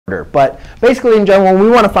But basically, in general, when we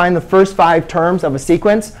want to find the first 5 terms of a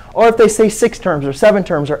sequence, or if they say 6 terms or 7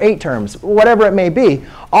 terms or 8 terms, whatever it may be,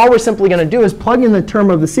 all we're simply going to do is plug in the term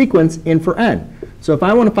of the sequence in for n. So if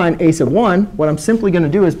I want to find a sub 1, what I'm simply going to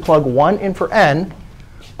do is plug 1 in for n,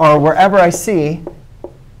 or wherever I see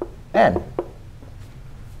n.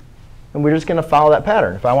 And we're just going to follow that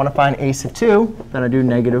pattern. If I want to find a sub 2, then I do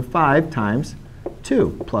negative 5 times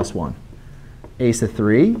 2 plus 1. A sub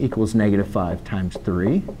 3 equals negative 5 times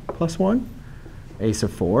 3 plus 1. A sub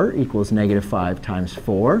 4 equals negative 5 times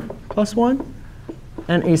 4 plus 1.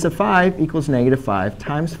 And a sub 5 equals negative 5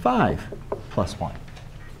 times 5 plus 1.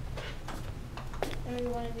 And we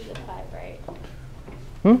want to do the 5, right?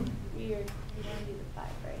 Hmm? You want to do the 5,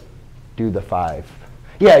 right? Do the 5.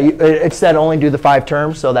 Yeah, it said only do the 5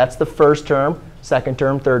 terms. So that's the first term, second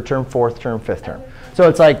term, third term, fourth term, fifth term. So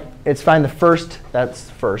it's like, it's find the first, that's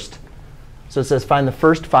first. So it says find the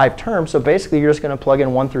first 5 terms. So basically, you're just going to plug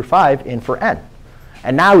in 1 through 5 in for n.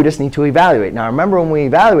 And now we just need to evaluate. Now remember, when we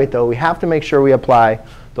evaluate, though, we have to make sure we apply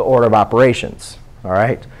the order of operations. All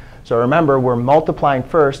right? So remember, we're multiplying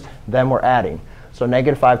first, then we're adding. So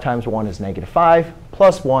negative 5 times 1 is negative 5,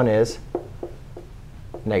 plus 1 is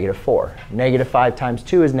negative 4. Negative 5 times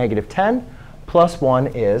 2 is negative 10, plus 1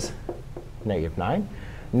 is negative 9.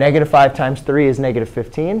 Negative 5 times 3 is negative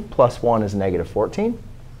 15, plus 1 is negative 14.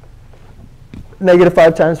 Negative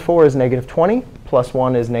 5 times 4 is negative 20, plus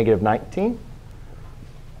 1 is negative 19.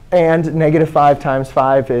 And negative 5 times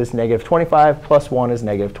 5 is negative 25, plus 1 is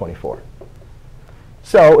negative 24.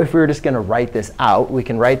 So if we were just going to write this out, we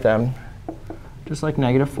can write them just like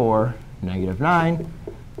negative 4, negative 9,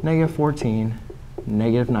 negative 14,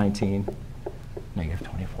 negative 19, negative 20.